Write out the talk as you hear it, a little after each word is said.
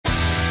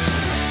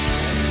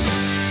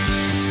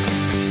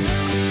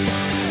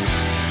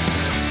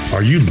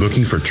Are you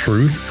looking for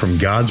truth from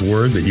God's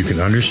Word that you can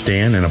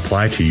understand and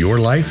apply to your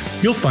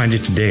life? You'll find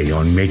it today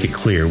on Make It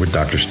Clear with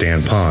Dr.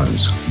 Stan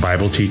Ponz,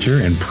 Bible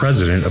teacher and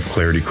president of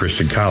Clarity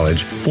Christian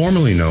College,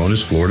 formerly known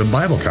as Florida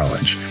Bible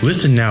College.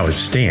 Listen now as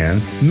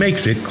Stan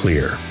makes it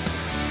clear.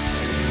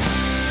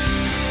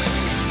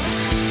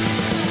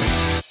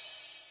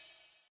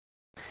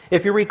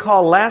 If you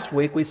recall, last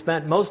week we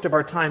spent most of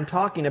our time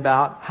talking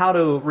about how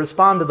to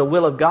respond to the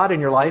will of God in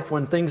your life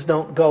when things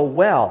don't go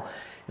well.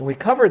 And we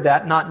covered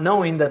that not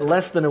knowing that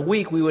less than a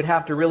week we would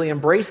have to really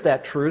embrace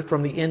that truth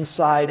from the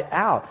inside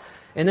out.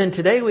 And then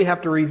today we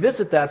have to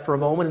revisit that for a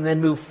moment and then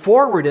move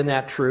forward in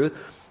that truth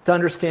to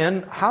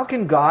understand how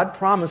can God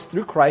promise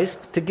through Christ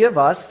to give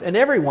us and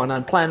everyone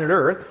on planet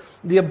Earth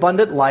the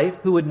abundant life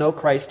who would know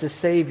Christ as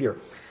Savior.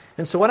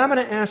 And so what I'm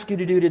going to ask you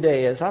to do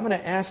today is I'm going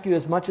to ask you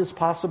as much as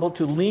possible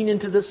to lean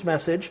into this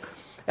message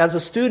as a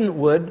student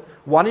would,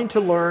 wanting to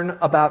learn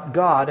about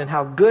God and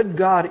how good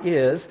God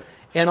is,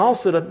 and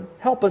also to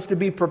help us to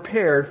be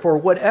prepared for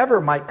whatever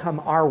might come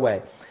our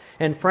way.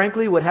 And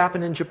frankly, what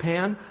happened in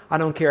Japan, I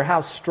don't care how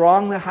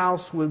strong the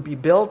house would be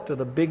built or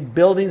the big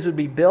buildings would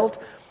be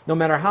built, no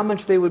matter how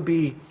much they would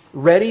be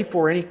ready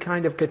for any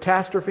kind of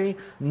catastrophe,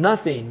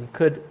 nothing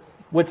could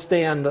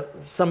withstand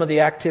some of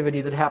the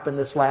activity that happened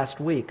this last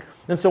week.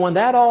 And so when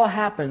that all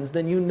happens,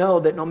 then you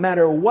know that no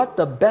matter what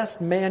the best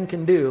man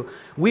can do,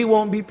 we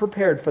won't be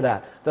prepared for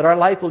that our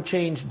life will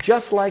change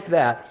just like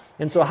that.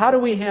 And so how do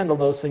we handle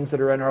those things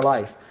that are in our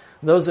life?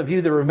 Those of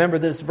you that remember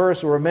this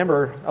verse will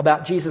remember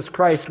about Jesus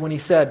Christ when he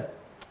said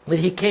that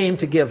he came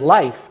to give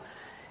life,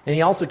 and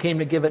he also came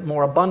to give it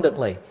more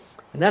abundantly.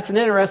 And that's an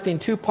interesting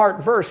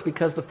two-part verse,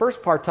 because the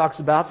first part talks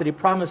about that he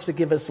promised to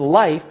give us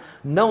life,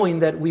 knowing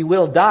that we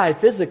will die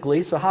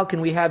physically, so how can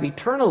we have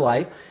eternal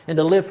life and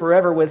to live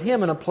forever with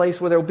him in a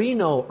place where there will be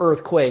no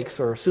earthquakes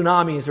or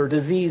tsunamis or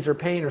disease or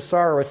pain or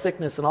sorrow or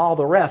sickness and all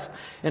the rest,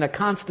 in a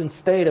constant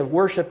state of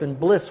worship and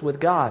bliss with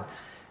God.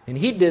 And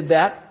he did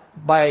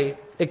that by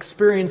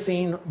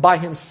experiencing by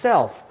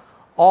himself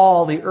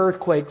all the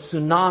earthquake,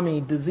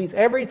 tsunami, disease,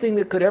 everything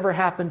that could ever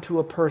happen to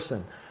a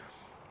person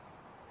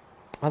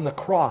on the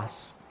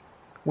cross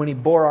when he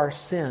bore our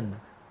sin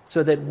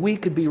so that we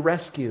could be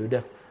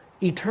rescued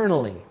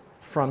eternally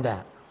from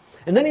that.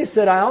 And then he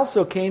said, I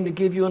also came to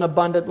give you an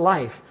abundant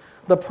life.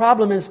 The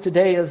problem is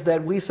today is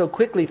that we so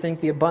quickly think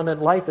the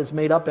abundant life is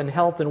made up in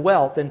health and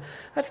wealth, and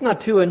that's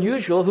not too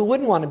unusual. Who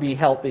wouldn't want to be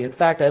healthy? In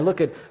fact, I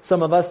look at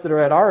some of us that are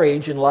at our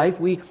age in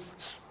life, we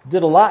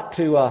did a lot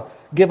to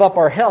give up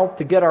our health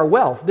to get our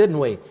wealth, didn't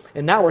we?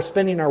 And now we're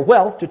spending our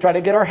wealth to try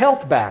to get our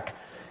health back.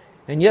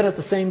 And yet at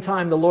the same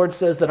time, the Lord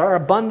says that our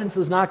abundance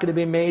is not going to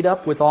be made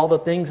up with all the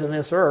things in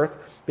this earth,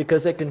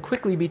 because it can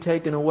quickly be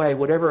taken away,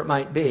 whatever it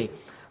might be.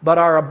 But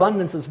our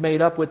abundance is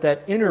made up with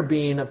that inner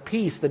being of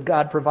peace that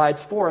God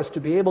provides for us to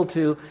be able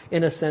to,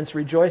 in a sense,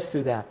 rejoice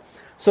through that.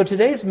 So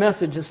today's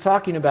message is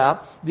talking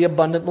about the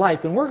abundant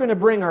life. And we're going to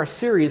bring our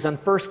series on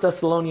 1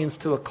 Thessalonians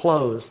to a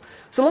close.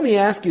 So let me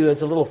ask you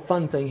as a little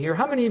fun thing here,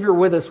 how many of you were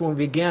with us when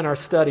we began our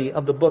study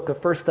of the book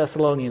of 1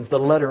 Thessalonians, the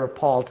letter of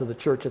Paul to the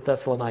church at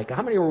Thessalonica?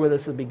 How many were with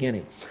us at the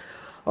beginning?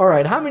 All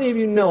right, how many of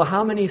you know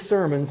how many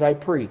sermons I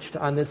preached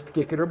on this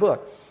particular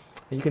book?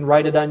 You can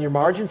write it on your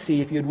margin,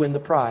 see if you'd win the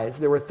prize.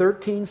 There were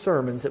 13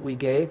 sermons that we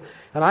gave,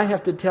 and I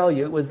have to tell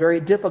you, it was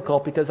very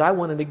difficult because I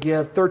wanted to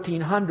give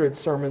 1,300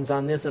 sermons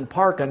on this and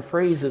park on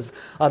phrases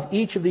of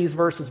each of these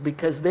verses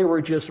because they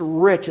were just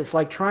rich. It's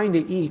like trying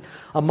to eat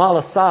a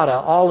malasada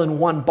all in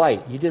one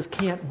bite. You just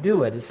can't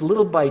do it. It's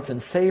little bites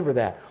and savor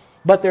that.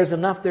 But there's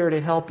enough there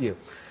to help you.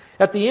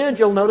 At the end,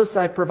 you'll notice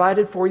I've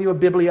provided for you a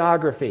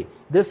bibliography.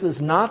 This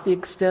is not the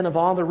extent of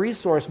all the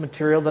resource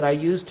material that I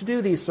use to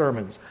do these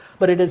sermons,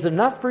 but it is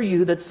enough for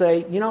you that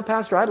say, you know,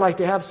 Pastor, I'd like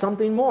to have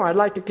something more. I'd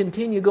like to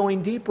continue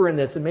going deeper in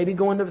this and maybe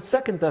go into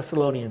 2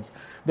 Thessalonians.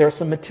 There's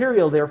some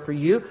material there for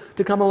you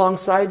to come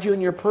alongside you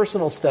in your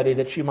personal study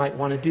that you might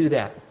want to do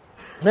that.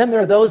 Then there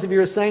are those of you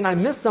who are saying, I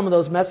missed some of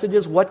those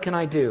messages. What can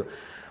I do?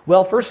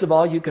 Well, first of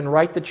all, you can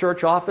write the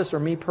church office or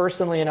me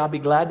personally, and I'll be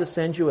glad to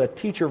send you a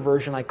teacher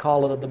version, I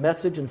call it, of the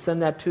message and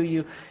send that to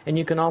you. And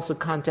you can also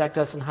contact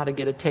us on how to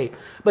get a tape.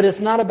 But it's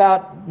not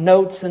about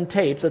notes and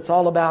tapes. It's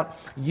all about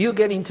you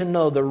getting to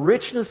know the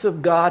richness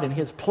of God and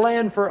His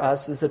plan for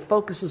us as it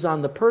focuses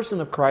on the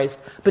person of Christ,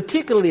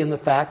 particularly in the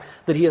fact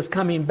that He is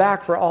coming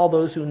back for all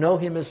those who know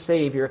Him as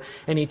Savior,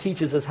 and He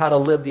teaches us how to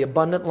live the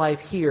abundant life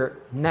here,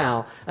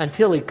 now,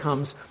 until He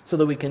comes so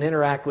that we can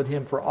interact with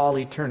Him for all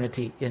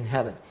eternity in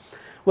heaven.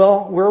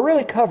 Well, we're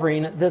really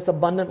covering this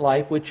abundant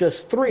life with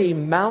just 3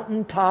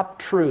 mountaintop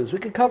truths. We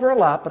could cover a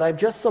lot, but I've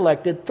just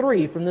selected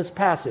 3 from this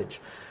passage.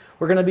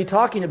 We're going to be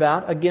talking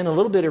about, again, a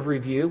little bit of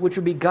review, which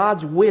would be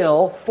God's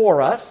will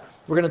for us.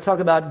 We're going to talk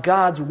about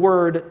God's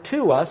word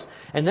to us,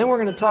 and then we're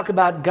going to talk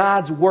about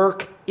God's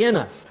work in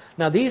us.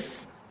 Now,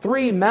 these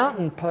 3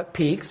 mountain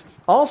peaks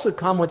also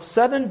come with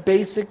 7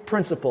 basic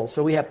principles.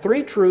 So we have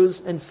 3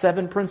 truths and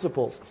 7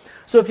 principles.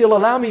 So if you'll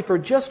allow me for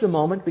just a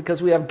moment,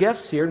 because we have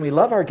guests here, and we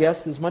love our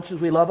guests as much as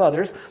we love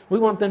others, we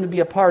want them to be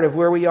a part of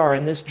where we are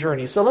in this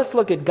journey. So let's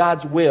look at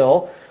God's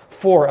will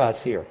for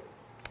us here.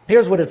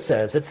 Here's what it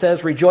says. It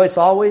says, rejoice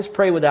always,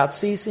 pray without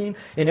ceasing,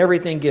 in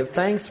everything give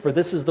thanks, for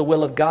this is the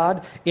will of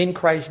God in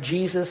Christ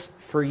Jesus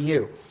for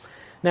you.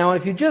 Now,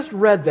 if you just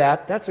read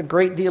that, that's a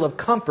great deal of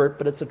comfort,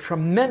 but it's a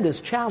tremendous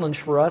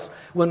challenge for us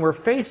when we're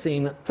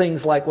facing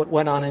things like what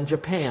went on in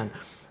Japan.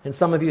 And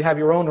some of you have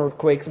your own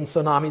earthquakes and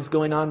tsunamis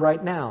going on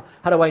right now.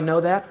 How do I know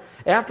that?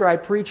 After I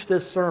preached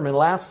this sermon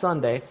last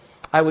Sunday,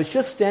 I was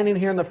just standing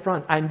here in the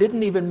front. I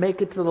didn't even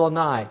make it to the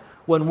lanai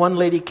when one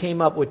lady came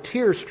up with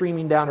tears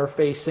streaming down her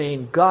face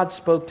saying, God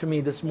spoke to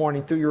me this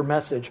morning through your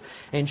message.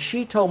 And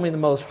she told me the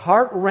most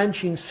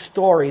heart-wrenching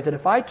story that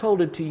if I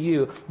told it to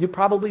you, you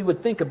probably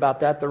would think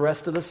about that the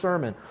rest of the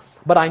sermon.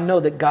 But I know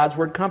that God's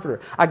Word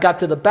comforted her. I got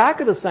to the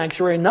back of the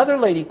sanctuary. Another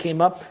lady came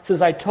up,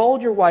 says, I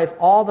told your wife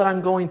all that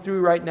I'm going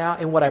through right now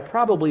and what I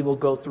probably will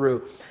go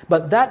through.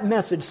 But that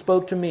message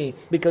spoke to me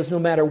because no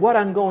matter what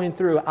I'm going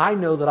through, I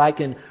know that I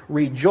can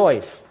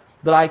rejoice,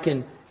 that I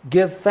can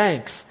give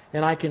thanks,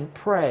 and I can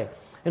pray.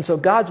 And so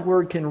God's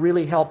Word can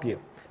really help you.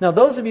 Now,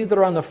 those of you that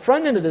are on the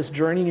front end of this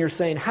journey and you're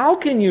saying, how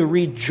can you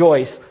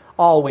rejoice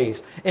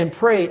always and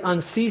pray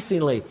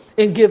unceasingly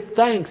and give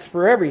thanks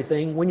for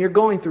everything when you're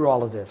going through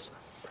all of this?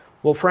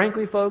 Well,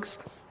 frankly, folks,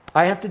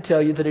 I have to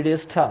tell you that it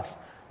is tough.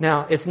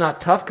 Now, it's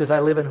not tough because I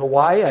live in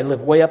Hawaii. I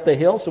live way up the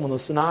hill, so when the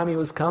tsunami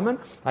was coming,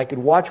 I could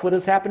watch what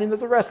is happening to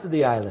the rest of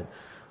the island.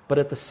 But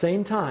at the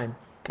same time,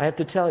 I have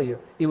to tell you,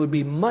 it would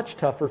be much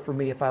tougher for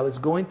me if I was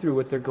going through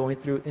what they're going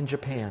through in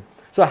Japan.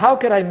 So how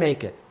could I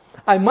make it?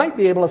 I might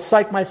be able to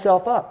psych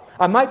myself up.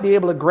 I might be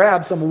able to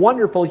grab some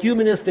wonderful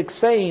humanistic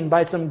saying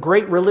by some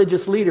great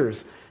religious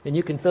leaders, and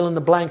you can fill in the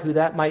blank who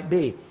that might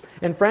be.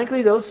 And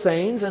frankly, those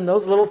sayings and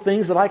those little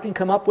things that I can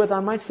come up with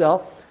on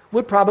myself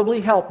would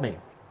probably help me.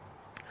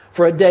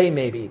 For a day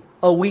maybe,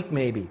 a week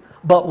maybe,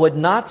 but would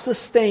not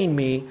sustain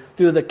me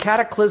through the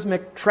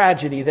cataclysmic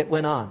tragedy that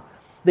went on.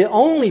 The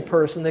only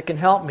person that can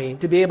help me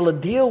to be able to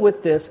deal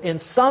with this in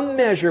some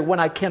measure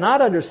when I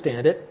cannot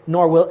understand it,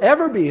 nor will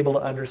ever be able to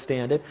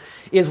understand it,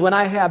 is when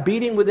I have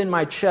beating within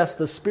my chest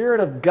the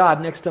Spirit of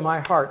God next to my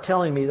heart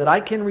telling me that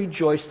I can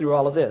rejoice through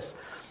all of this.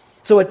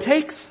 So it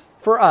takes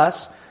for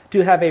us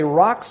to have a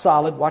rock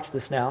solid, watch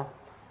this now,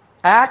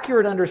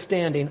 accurate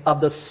understanding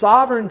of the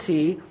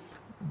sovereignty,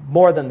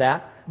 more than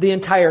that, the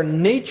entire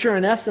nature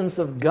and essence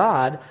of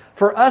God,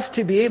 for us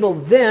to be able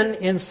then,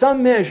 in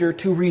some measure,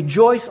 to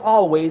rejoice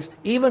always,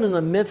 even in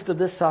the midst of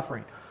this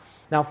suffering.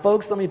 Now,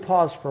 folks, let me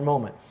pause for a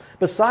moment.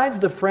 Besides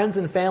the friends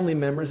and family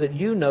members that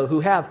you know who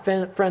have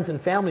friends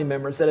and family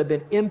members that have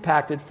been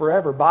impacted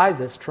forever by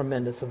this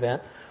tremendous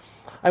event,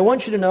 I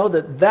want you to know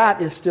that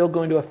that is still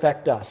going to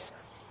affect us.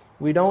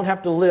 We don't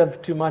have to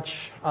live too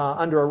much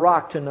under a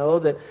rock to know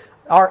that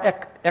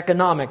our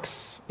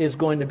economics is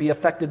going to be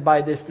affected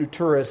by this through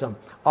tourism.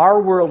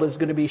 Our world is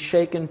going to be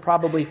shaken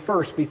probably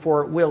first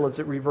before it will as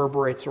it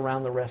reverberates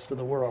around the rest of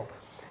the world.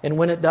 And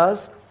when it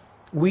does,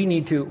 we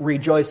need to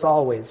rejoice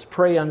always,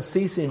 pray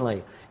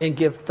unceasingly, and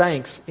give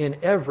thanks in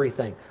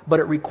everything.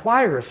 But it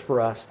requires for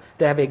us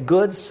to have a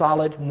good,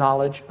 solid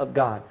knowledge of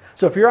God.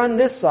 So if you're on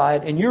this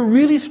side and you're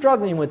really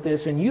struggling with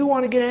this and you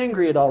want to get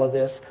angry at all of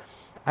this,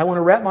 I want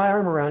to wrap my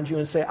arm around you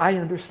and say, I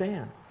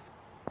understand.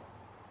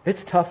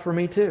 It's tough for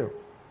me too.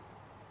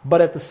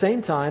 But at the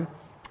same time,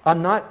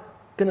 I'm not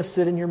going to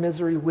sit in your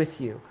misery with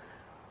you.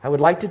 I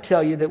would like to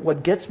tell you that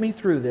what gets me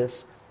through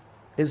this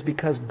is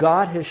because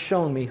God has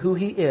shown me who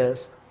He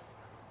is,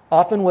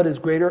 often what His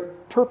greater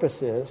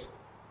purpose is,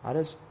 not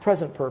His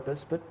present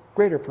purpose, but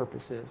greater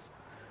purpose is,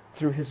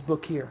 through His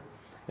book here.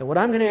 And what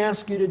I'm going to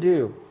ask you to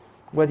do,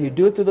 whether you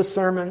do it through the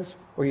sermons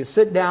or you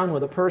sit down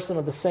with a person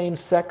of the same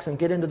sex and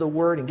get into the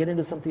Word and get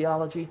into some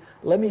theology,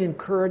 let me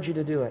encourage you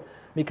to do it.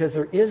 Because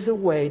there is a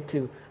way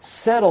to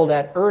settle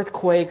that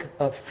earthquake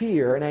of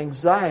fear and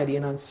anxiety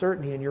and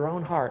uncertainty in your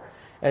own heart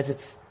as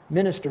it's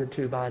ministered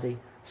to by the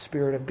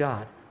Spirit of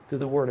God through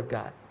the Word of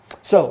God.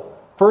 So,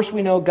 first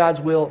we know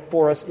God's will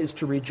for us is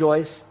to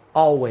rejoice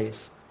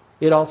always.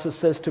 It also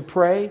says to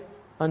pray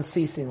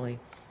unceasingly.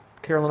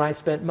 Carol and I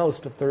spent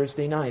most of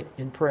Thursday night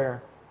in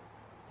prayer,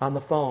 on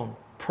the phone,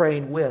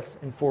 praying with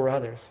and for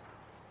others.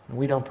 And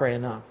we don't pray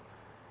enough.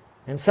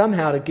 And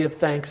somehow to give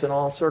thanks in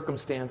all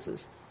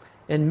circumstances.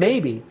 And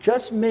maybe,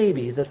 just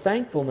maybe, the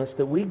thankfulness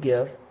that we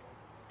give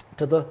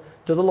to the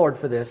Lord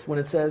for this, when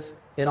it says,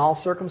 in all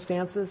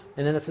circumstances,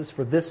 and then it says,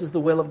 for this is the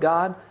will of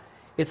God,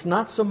 it's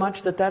not so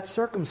much that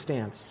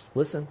circumstance,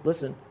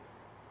 listen,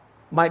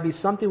 might be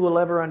something we'll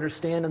ever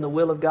understand in the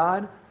will of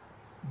God,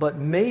 but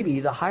maybe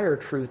the higher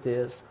truth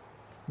is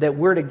that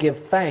we're to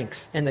give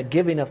thanks, and the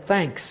giving of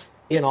thanks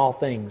in all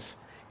things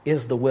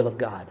is the will of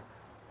God.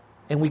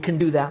 And we can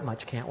do that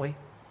much, can't we?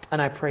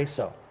 And I pray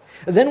so.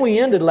 And then we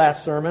ended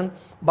last sermon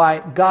by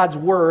God's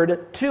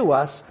Word to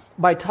us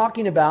by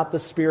talking about the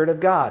Spirit of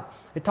God.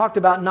 It talked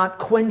about not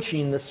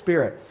quenching the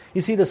Spirit.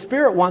 You see, the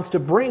Spirit wants to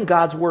bring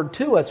God's Word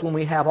to us when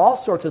we have all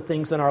sorts of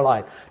things in our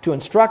life. To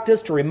instruct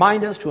us, to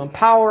remind us, to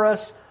empower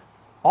us,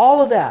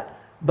 all of that.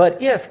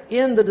 But if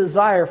in the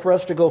desire for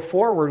us to go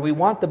forward, we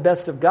want the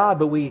best of God,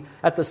 but we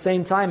at the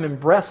same time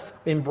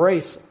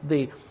embrace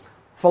the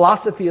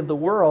philosophy of the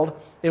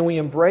world, and we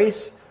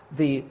embrace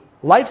the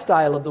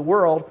lifestyle of the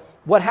world,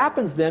 what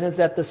happens then is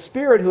that the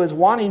Spirit who is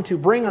wanting to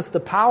bring us the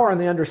power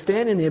and the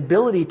understanding, the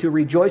ability to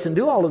rejoice and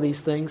do all of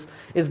these things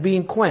is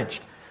being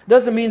quenched.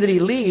 Doesn't mean that He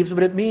leaves,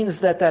 but it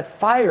means that that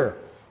fire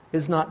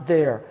is not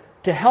there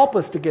to help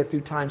us to get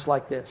through times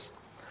like this.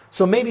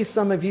 So maybe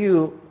some of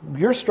you,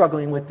 you're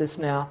struggling with this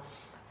now,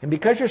 and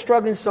because you're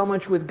struggling so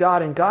much with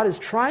God and God is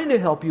trying to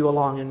help you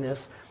along in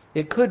this,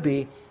 it could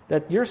be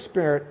that your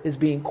spirit is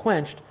being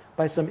quenched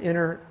by some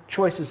inner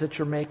choices that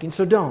you're making.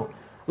 So don't.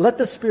 Let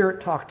the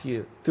Spirit talk to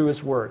you through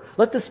His Word.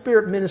 Let the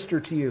Spirit minister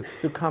to you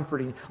through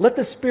comforting. Let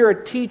the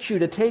Spirit teach you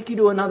to take you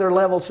to another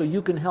level so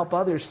you can help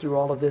others through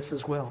all of this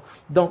as well.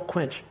 Don't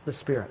quench the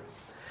Spirit.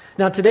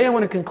 Now today I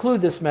want to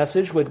conclude this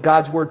message with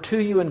God's Word to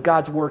you and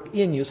God's work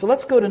in you. So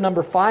let's go to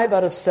number 5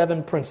 out of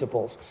 7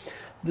 principles.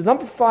 The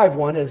number 5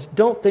 one is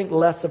don't think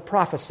less of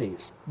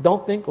prophecies.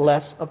 Don't think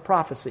less of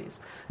prophecies.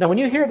 Now when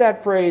you hear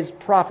that phrase,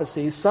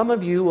 prophecies, some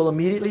of you will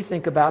immediately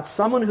think about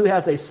someone who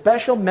has a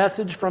special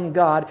message from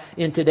God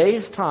in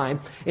today's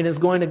time and is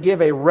going to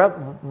give a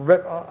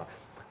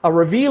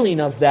revealing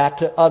of that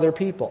to other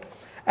people.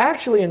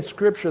 Actually in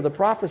Scripture, the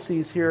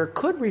prophecies here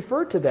could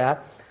refer to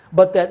that,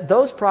 but that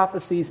those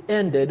prophecies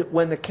ended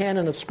when the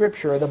canon of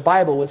Scripture, or the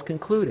Bible, was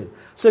concluded.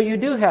 So you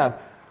do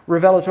have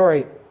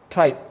revelatory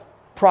type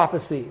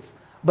prophecies.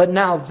 But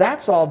now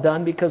that's all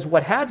done because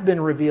what has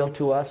been revealed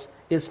to us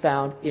is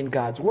found in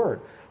God's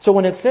Word. So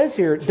when it says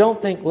here,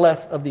 don't think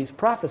less of these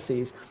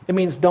prophecies, it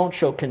means don't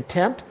show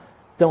contempt,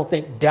 don't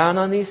think down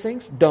on these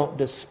things, don't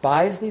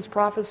despise these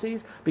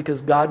prophecies, because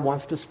God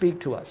wants to speak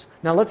to us.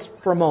 Now let's,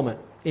 for a moment,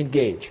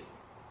 engage.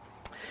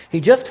 He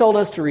just told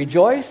us to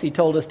rejoice. He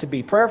told us to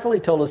be prayerful. He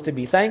told us to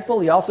be thankful.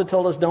 He also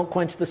told us don't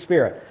quench the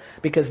Spirit.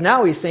 Because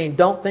now He's saying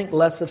don't think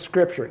less of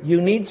Scripture. You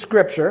need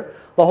Scripture.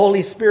 The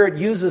Holy Spirit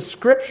uses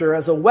Scripture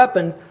as a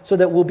weapon so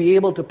that we'll be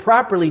able to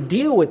properly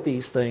deal with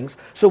these things.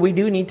 So we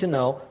do need to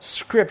know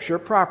Scripture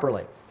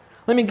properly.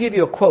 Let me give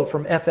you a quote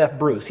from F.F.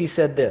 Bruce. He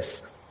said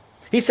this.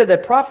 He said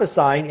that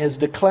prophesying is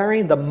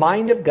declaring the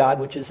mind of God,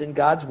 which is in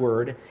God's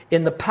Word,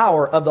 in the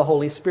power of the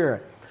Holy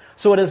Spirit.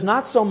 So it is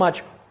not so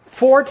much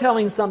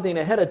foretelling something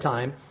ahead of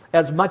time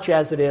as much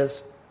as it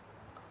is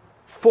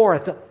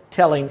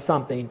foretelling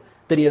something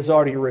that He has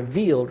already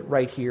revealed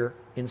right here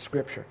in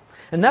Scripture.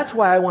 And that's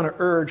why I want to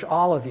urge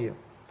all of you,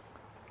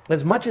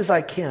 as much as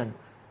I can,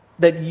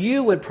 that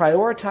you would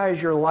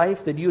prioritize your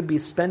life, that you would be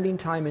spending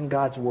time in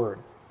God's Word.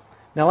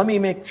 Now let me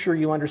make sure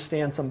you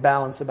understand some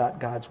balance about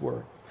God's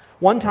Word.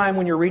 One time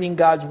when you're reading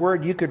God's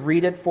Word, you could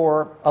read it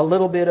for a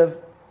little bit of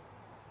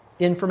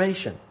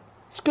information.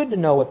 It's good to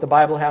know what the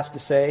Bible has to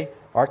say,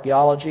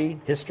 archaeology,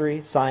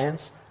 history,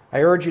 science. I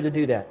urge you to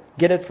do that.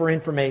 Get it for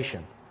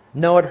information.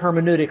 Know it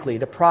hermeneutically,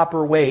 the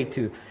proper way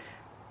to,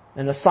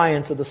 and the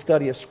science of the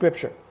study of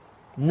Scripture.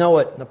 Know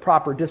it in the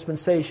proper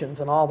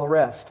dispensations and all the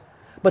rest.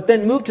 But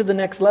then move to the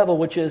next level,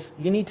 which is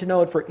you need to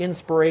know it for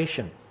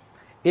inspiration.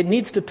 It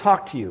needs to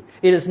talk to you.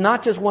 It is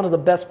not just one of the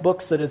best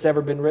books that has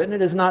ever been written.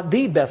 It is not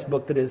the best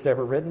book that has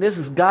ever written. This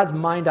is God's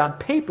mind on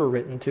paper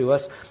written to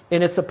us,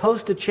 and it's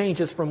supposed to change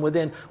us from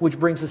within, which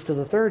brings us to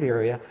the third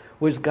area,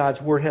 which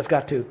God's Word has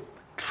got to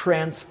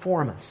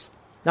transform us.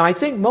 Now, I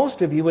think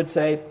most of you would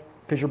say,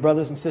 because you're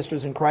brothers and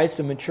sisters in Christ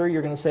and mature,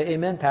 you're going to say,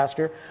 amen,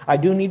 Pastor. I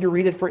do need to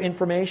read it for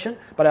information,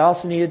 but I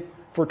also need it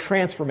for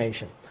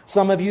transformation.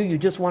 Some of you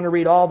just want to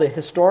read all the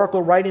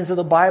historical writings of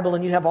the Bible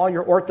and you have all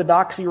your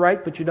orthodoxy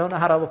right, but you don't know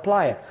how to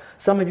apply it.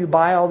 Some of you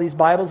buy all these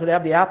Bibles that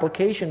have the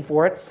application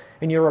for it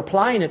and you're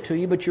applying it to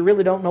you, but you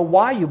really don't know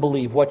why you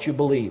believe what you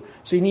believe.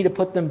 So you need to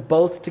put them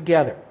both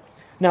together.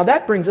 Now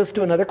that brings us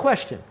to another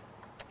question.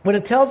 When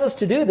it tells us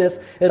to do this,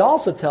 it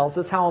also tells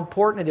us how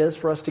important it is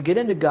for us to get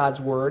into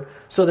God's Word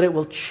so that it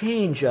will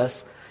change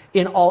us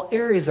in all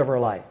areas of our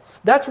life.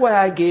 That's why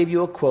I gave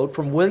you a quote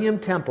from William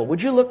Temple.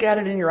 Would you look at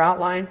it in your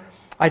outline?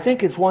 I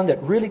think it's one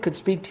that really could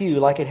speak to you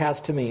like it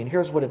has to me. And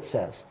here's what it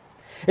says.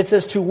 It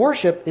says, to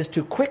worship is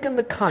to quicken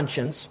the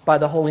conscience by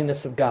the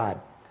holiness of God,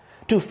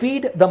 to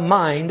feed the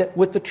mind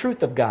with the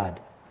truth of God,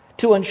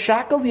 to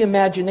unshackle the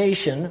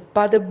imagination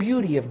by the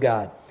beauty of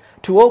God,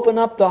 to open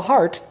up the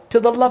heart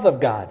to the love of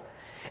God,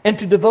 and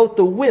to devote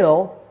the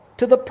will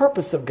to the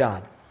purpose of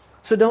God.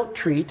 So don't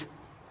treat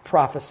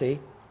prophecy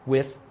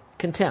with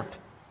contempt.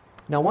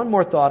 Now, one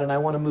more thought, and I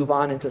want to move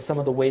on into some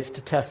of the ways to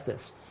test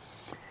this.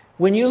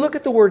 When you look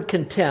at the word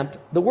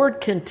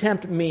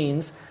contempt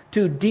means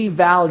to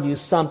devalue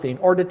something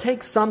or to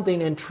take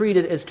something and treat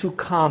it as too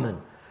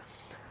common.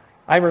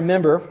 I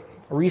remember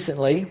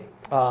recently,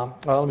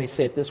 let me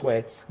say it this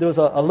way. There was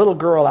a little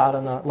girl out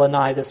on the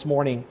lanai this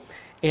morning,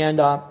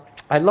 and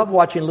I love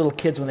watching little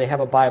kids when they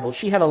have a Bible.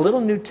 She had a little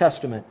New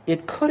Testament.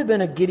 It could have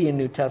been a Gideon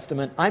New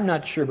Testament. I'm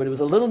not sure, but it was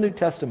a little New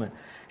Testament.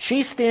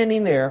 She's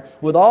standing there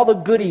with all the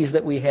goodies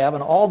that we have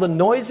and all the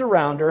noise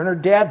around her and her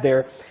dad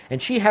there,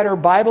 and she had her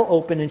Bible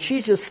open and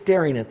she's just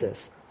staring at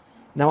this.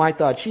 Now I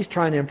thought, she's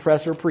trying to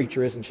impress her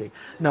preacher, isn't she?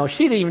 No,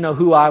 she didn't even know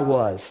who I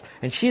was.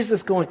 And she's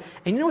just going,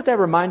 and you know what that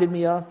reminded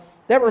me of?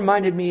 That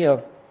reminded me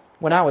of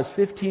when I was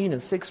 15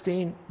 and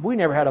 16. We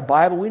never had a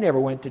Bible. We never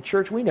went to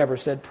church. We never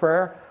said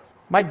prayer.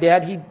 My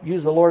dad, he'd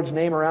use the Lord's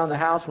name around the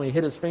house when he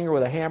hit his finger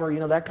with a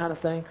hammer, that kind of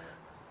thing.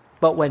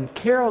 But when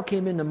Carol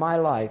came into my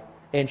life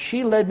and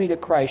she led me to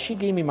Christ, she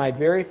gave me my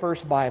very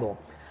first Bible.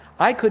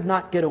 I could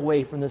not get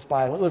away from this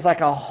Bible. It was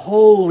like a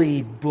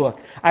holy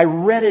book. I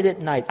read it at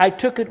night. I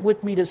took it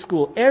with me to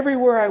school.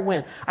 Everywhere I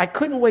went, I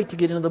couldn't wait to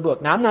get into the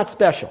book. Now, I'm not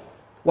special.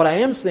 What I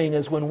am saying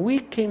is when we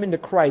came into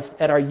Christ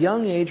at our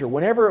young age or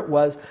whenever it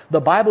was,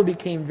 the Bible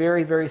became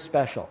very, very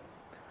special.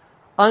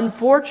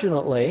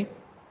 Unfortunately,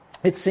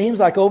 it seems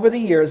like over the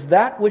years,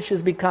 that which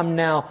has become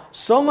now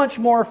so much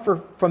more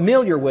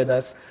familiar with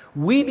us,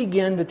 we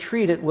begin to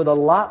treat it with a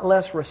lot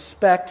less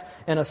respect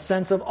and a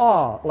sense of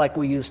awe like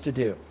we used to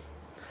do.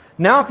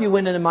 Now, if you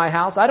went into my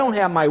house, I don't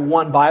have my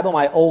one Bible,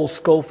 my old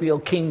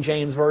Schofield King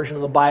James version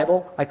of the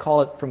Bible. I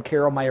call it from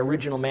Carol my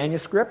original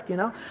manuscript,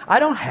 I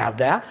don't have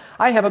that.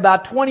 I have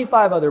about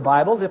 25 other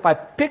Bibles. If I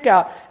pick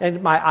out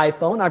my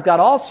iPhone, I've got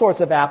all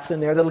sorts of apps in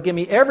there that'll give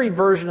me every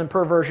version and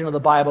perversion of the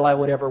Bible I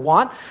would ever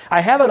want.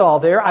 I have it all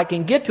there. I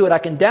can get to it. I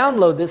can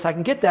download this. I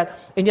can get that.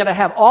 And yet I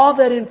have all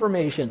that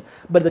information.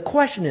 But the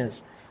question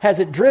is, has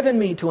it driven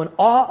me to an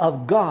awe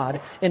of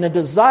God and a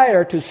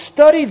desire to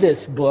study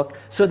this book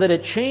so that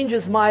it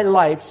changes my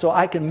life so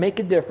I can make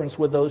a difference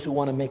with those who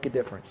want to make a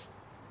difference?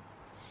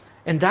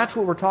 And that's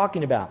what we're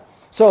talking about.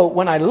 So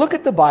when I look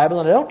at the Bible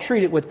and I don't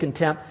treat it with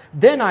contempt,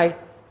 then I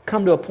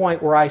come to a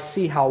point where I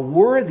see how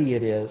worthy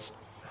it is.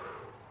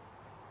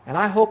 And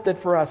I hope that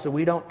for us, that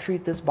we don't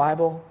treat this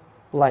Bible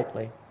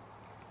lightly.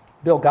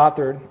 Bill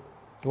Gothard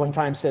one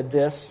time said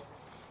this.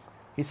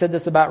 He said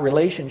this about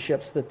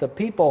relationships, that the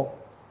people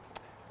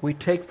we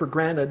take for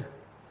granted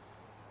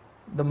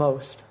the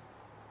most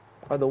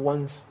are the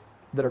ones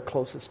that are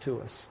closest to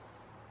us.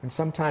 And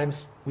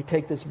sometimes we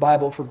take this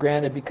Bible for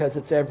granted because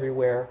it's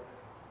everywhere.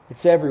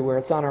 It's everywhere.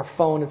 It's on our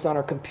phone. It's on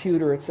our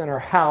computer. It's in our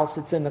house.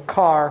 It's in the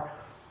car.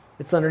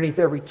 It's underneath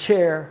every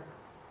chair.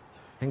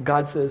 And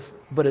God says,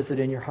 but is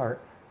it in your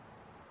heart?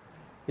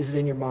 Is it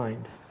in your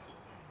mind?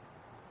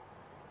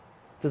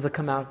 Does it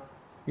come out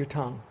your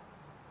tongue?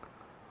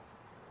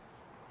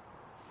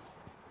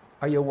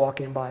 Are you a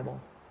walking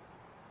Bible?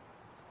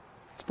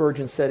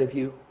 Spurgeon said, if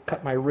you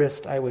cut my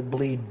wrist, I would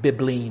bleed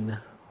bibline,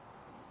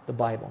 the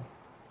Bible.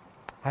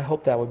 I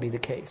hope that would be the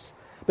case.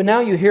 But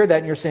now you hear that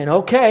and you're saying,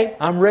 okay,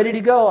 I'm ready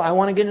to go. I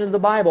want to get into the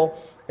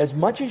Bible. As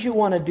much as you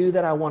want to do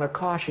that, I want to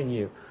caution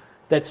you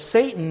that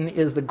Satan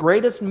is the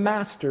greatest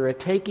master at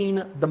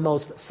taking the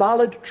most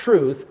solid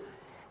truth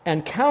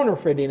and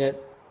counterfeiting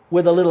it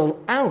with a little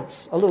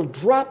ounce, a little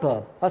drop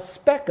of, a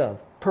speck of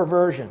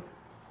perversion.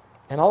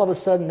 And all of a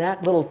sudden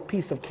that little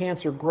piece of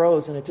cancer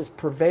grows and it just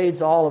pervades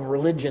all of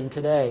religion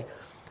today.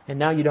 And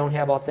now you don't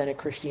have authentic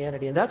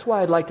Christianity. And that's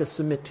why I'd like to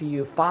submit to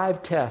you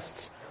 5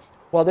 tests.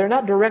 While they're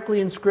not directly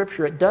in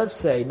Scripture, it does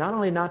say not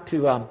only not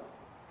to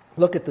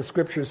look at the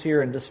Scriptures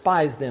here and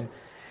despise them,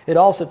 it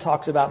also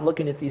talks about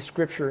looking at these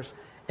Scriptures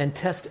and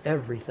test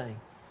everything.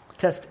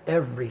 Test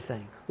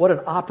everything. What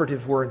an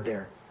operative word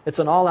there. It's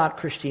an all-out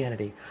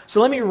Christianity. So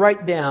let me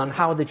write down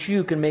how that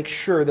you can make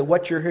sure that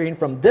what you're hearing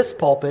from this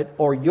pulpit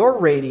or your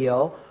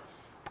radio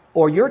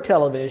or your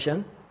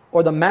television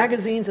or the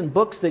magazines and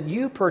books that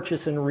you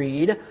purchase and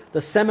read,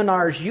 the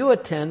seminars you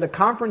attend, the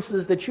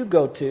conferences that you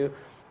go to,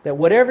 that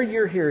whatever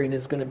you're hearing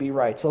is going to be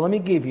right. So let me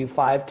give you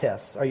 5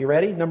 tests. Are you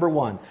ready? Number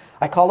 1,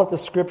 I call it the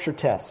Scripture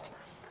test.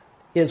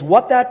 Is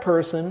what that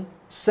person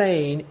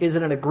saying is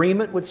in an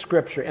agreement with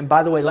Scripture? And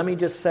by the way, let me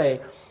just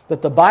say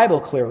that the Bible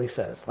clearly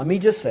says,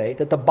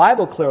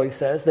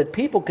 that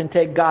people can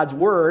take God's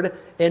Word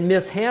and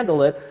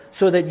mishandle it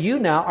so that you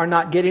now are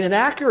not getting an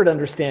accurate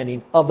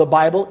understanding of the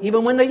Bible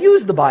even when they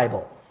use the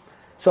Bible.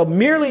 So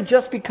merely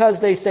just because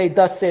they say,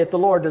 thus saith the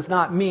Lord, does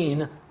not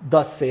mean,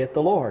 thus saith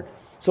the Lord.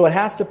 So it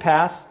has to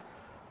pass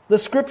the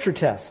Scripture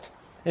test.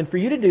 And for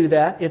you to do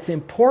that, it's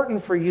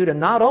important for you to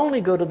not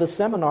only go to the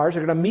seminars,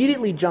 you're going to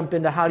immediately jump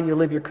into how do you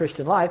live your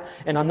Christian life,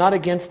 and I'm not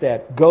against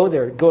that. Go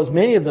there. Go as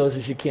many of those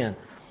as you can.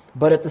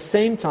 But at the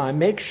same time,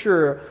 make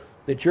sure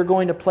that you're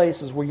going to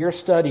places where you're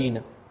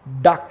studying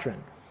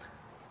doctrine.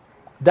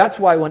 That's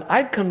why when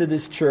I've come to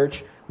this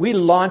church, we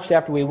launched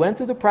after we went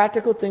through the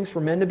practical things for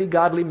men to be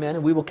godly men,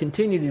 and we will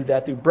continue to do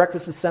that through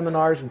breakfasts,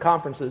 seminars, and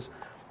conferences.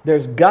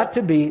 There's got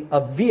to be a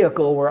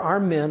vehicle where our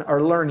men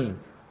are learning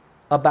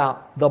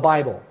about the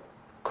Bible,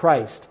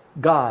 Christ,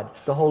 God,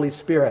 the Holy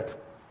Spirit,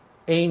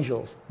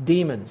 angels,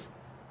 demons,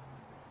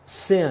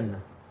 sin,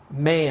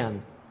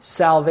 man,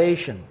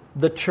 salvation,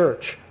 the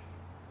church,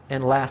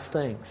 and last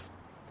things.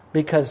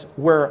 Because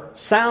where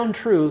sound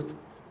truth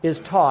is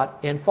taught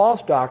and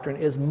false doctrine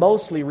is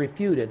mostly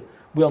refuted,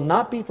 will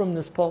not be from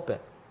this pulpit.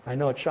 I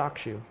know it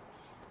shocks you.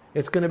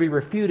 It's going to be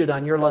refuted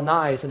on your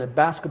lanais and at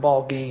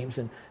basketball games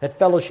and at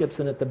fellowships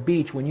and at the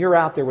beach when you're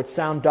out there with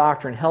sound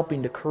doctrine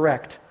helping to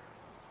correct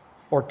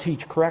or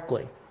teach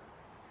correctly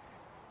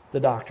the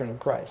doctrine of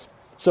Christ.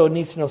 So it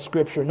needs to know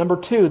Scripture. Number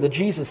 2, the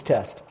Jesus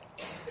test.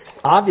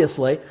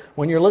 Obviously,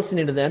 when you're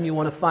listening to them, you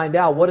want to find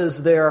out what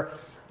is their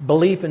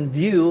belief and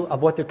view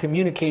of what they're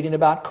communicating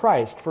about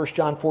Christ. 1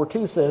 John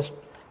 4:2 says,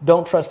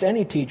 don't trust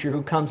any teacher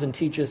who comes and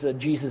teaches that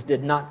Jesus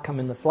did not come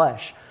in the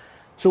flesh.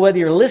 So whether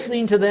you're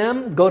listening to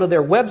them, go to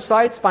their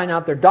websites, find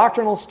out their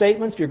doctrinal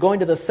statements, you're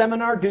going to the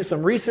seminar, do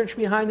some research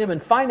behind them,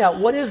 and find out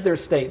what is their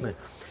statement.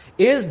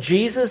 Is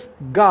Jesus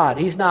God?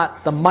 He's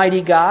not the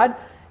mighty God.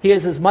 He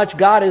is as much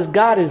God as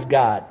God is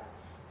God.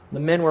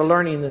 The men were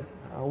learning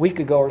a week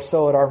ago or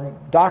so at our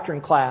doctrine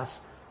class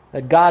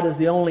that God is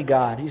the only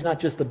God. He's not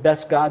just the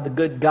best God, the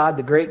good God,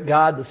 the great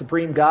God, the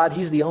supreme God.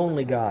 He's the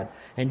only God.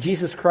 And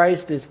Jesus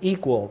Christ is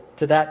equal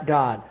to that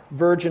God,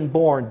 virgin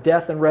born,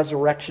 death and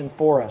resurrection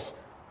for us.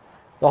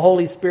 The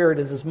Holy Spirit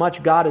is as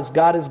much God is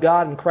God,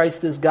 and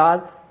Christ is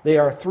God. They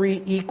are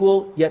three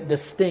equal yet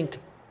distinct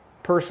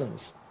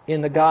persons in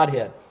the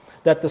Godhead.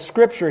 That the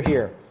Scripture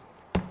here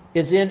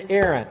is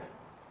inerrant,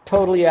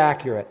 totally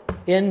accurate,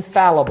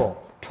 infallible,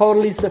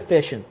 totally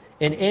sufficient.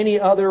 In any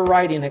other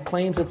writing that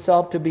claims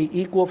itself to be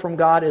equal from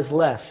God is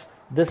less.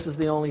 This is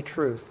the only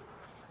truth.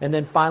 And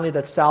then finally,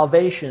 that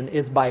salvation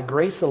is by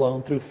grace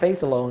alone, through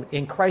faith alone,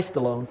 in Christ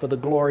alone, for the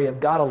glory of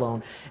God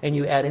alone. And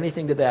you add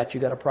anything to that,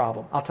 you got a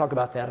problem. I'll talk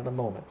about that in a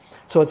moment.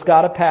 So it's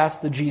got to pass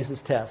the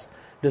Jesus test.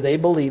 Do they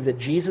believe that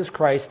Jesus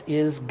Christ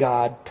is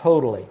God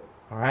totally?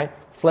 All right?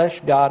 Flesh,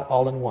 God,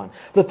 all in one.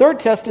 The third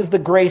test is the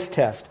grace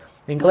test.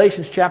 In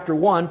Galatians chapter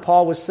 1,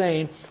 Paul was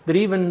saying that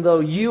even though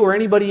you or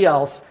anybody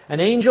else, an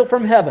angel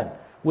from heaven,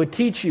 would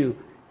teach you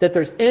that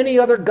there's any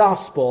other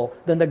gospel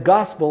than the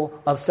gospel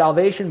of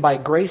salvation by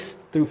grace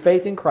through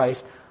faith in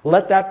Christ,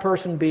 let that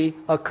person be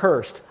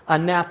accursed,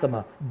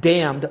 anathema,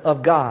 damned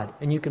of God.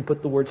 And you can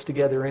put the words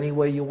together any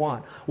way you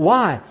want.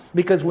 Why?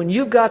 Because when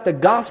you've got the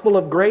gospel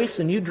of grace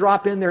and you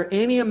drop in there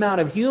any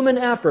amount of human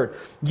effort,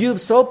 you've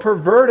so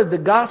perverted the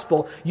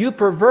gospel, you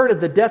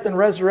perverted the death and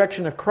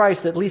resurrection of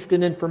Christ, at least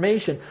in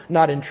information,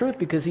 not in truth,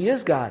 because He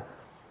is God.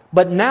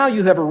 But now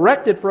you have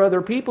erected for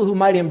other people who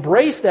might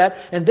embrace that,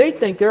 and they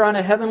think they're on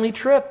a heavenly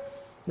trip.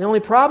 The only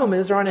problem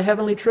is they're on a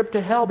heavenly trip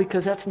to hell,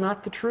 because that's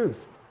not the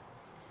truth.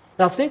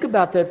 Now think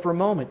about that for a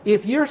moment.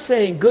 If you're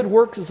saying good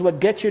works is what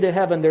gets you to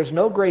heaven, there's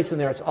no grace in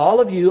there, it's all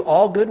of you,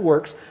 all good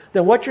works,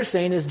 then what you're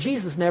saying is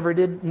Jesus never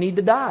did need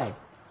to die.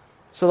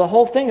 So the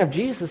whole thing of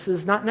Jesus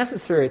is not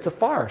necessary. It's a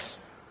farce.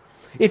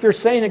 If you're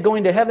saying that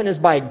going to heaven is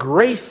by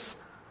grace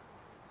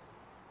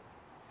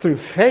through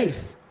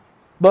faith,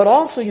 but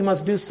also you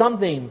must do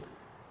something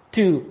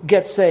to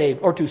get saved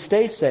or to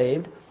stay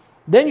saved,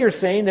 then you're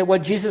saying that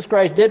what Jesus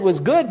Christ did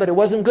was good, but it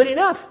wasn't good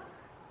enough.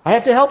 I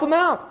have to help Him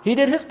out. He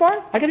did His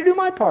part. I got to do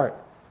my part.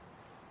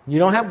 You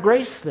don't have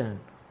grace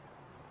then.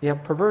 You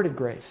have perverted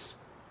grace.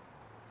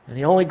 And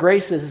the only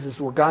grace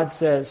is where God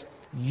says,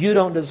 you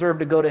don't deserve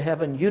to go to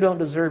heaven. You don't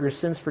deserve your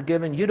sins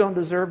forgiven. You don't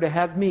deserve to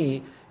have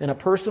me in a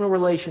personal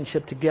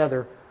relationship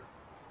together.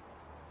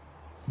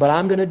 But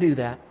I'm going to do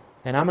that.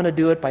 And I'm going to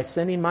do it by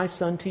sending my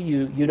Son to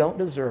you. You don't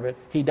deserve it.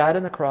 He died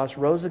on the cross,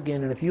 rose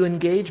again. And if you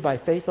engage by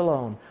faith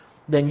alone,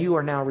 then you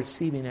are now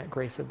receiving that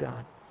grace of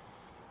God.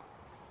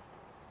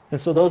 And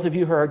so those of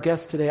you who are our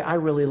guests today, I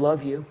really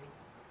love you.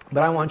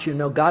 But I want you to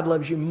know God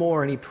loves you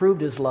more, and He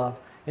proved His love.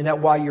 And that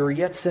while you were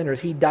yet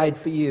sinners, He died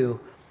for you.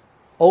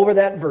 Over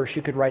that verse,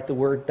 you could write the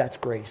word, that's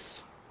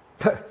grace.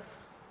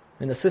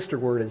 And the sister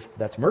word is,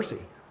 that's mercy.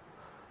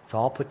 It's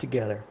all put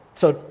together.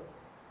 So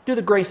do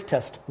the grace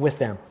test with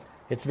them.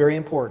 It's very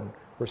important.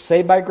 We're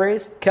saved by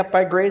grace, kept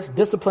by grace,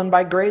 disciplined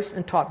by grace,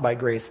 and taught by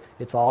grace.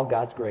 It's all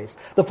God's grace.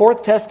 The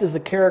fourth test is the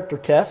character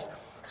test.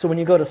 So when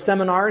you go to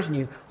seminars and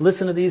you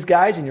listen to these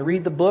guys and you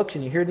read the books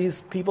and you hear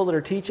these people that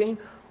are teaching,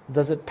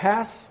 does it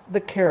pass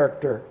the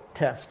character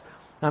test?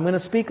 Now, I'm going to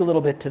speak a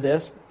little bit to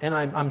this, and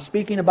I'm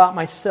speaking about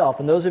myself.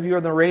 And those of you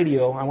on the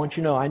radio, I want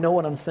you to know, I know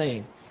what I'm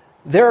saying.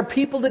 There are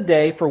people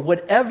today, for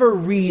whatever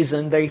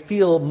reason, they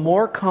feel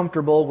more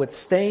comfortable with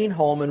staying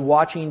home and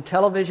watching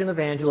television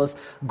evangelists,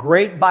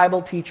 great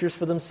Bible teachers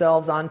for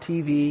themselves on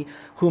TV,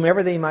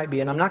 whomever they might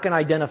be. And I'm not going to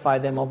identify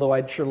them, although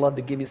I'd sure love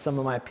to give you some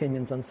of my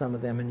opinions on some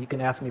of them, and you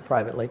can ask me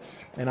privately,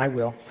 and I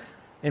will.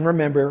 And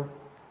remember,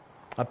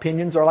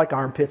 opinions are like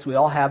armpits. We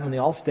all have them, they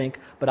all stink,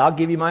 but I'll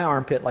give you my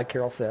armpit, like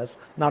Carol says.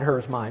 Not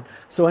hers, mine.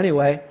 So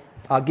anyway,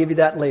 I'll give you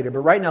that later. But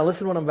right now,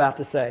 listen to what I'm about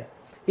to say.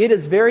 It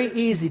is very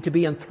easy to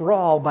be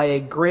enthralled by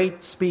a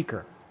great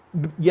speaker.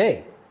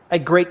 Yay. A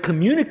great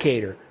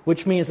communicator,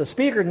 which means a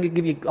speaker can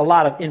give you a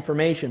lot of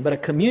information, but a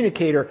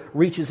communicator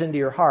reaches into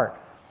your heart.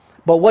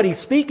 But what he's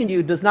speaking to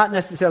you does not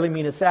necessarily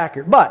mean it's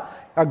accurate. But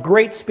a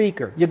great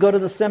speaker, you go to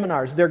the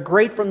seminars, they're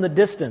great from the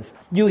distance.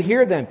 You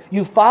hear them,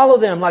 you follow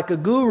them like a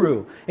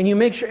guru, and you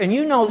make sure, and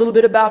you know a little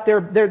bit about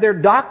their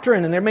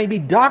doctrine, and they may be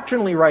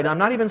doctrinally right. I'm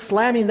not even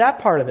slamming that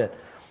part of it.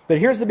 But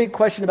here's the big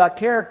question about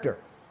character.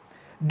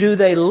 Do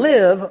they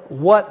live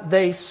what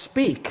they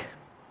speak?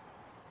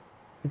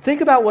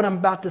 Think about what I'm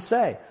about to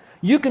say.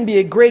 You can be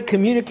a great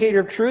communicator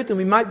of truth, and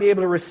we might be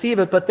able to receive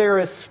it, but there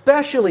is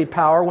especially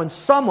power when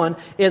someone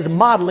is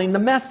modeling the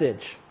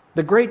message.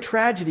 The great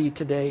tragedy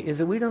today is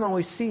that we don't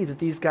always see that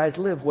these guys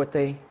live what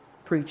they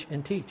preach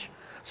and teach.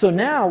 So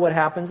now what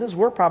happens is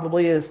we're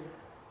probably as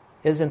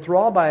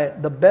enthralled by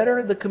it. The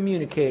better the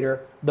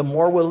communicator, the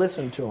more we'll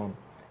listen to them.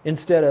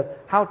 Instead of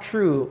how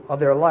true of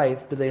their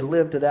life do they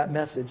live to that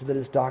message that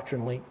is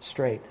doctrinally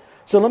straight.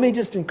 So let me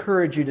just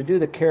encourage you to do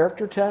the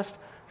character test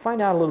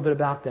Find out a little bit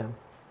about them.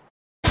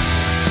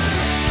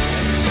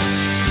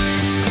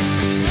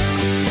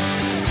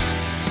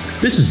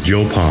 This is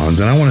Joe Ponz,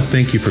 and I want to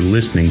thank you for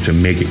listening to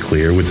Make It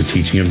Clear with the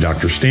teaching of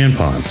Dr. Stan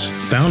Ponz,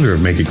 founder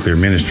of Make It Clear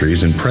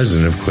Ministries and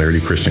president of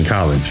Clarity Christian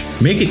College.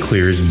 Make It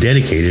Clear is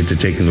dedicated to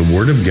taking the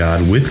Word of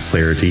God with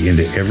clarity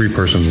into every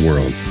person's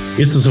world.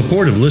 It's the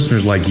support of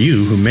listeners like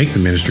you who make the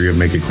ministry of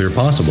Make It Clear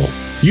possible.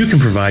 You can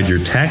provide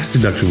your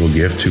tax-deductible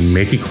gift to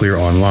Make It Clear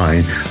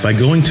online by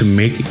going to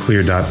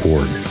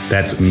makeitclear.org.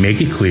 That's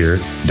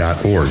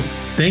makeitclear.org.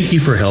 Thank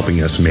you for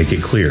helping us make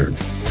it clear.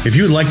 If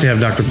you would like to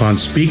have Dr. Ponz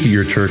speak at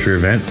your church or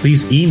event,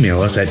 please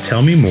email us at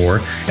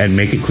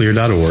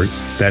tellmemore@makeitclear.org.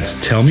 That's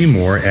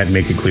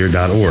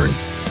tellmemore@makeitclear.org.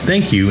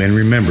 Thank you, and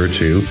remember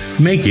to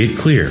make it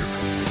clear.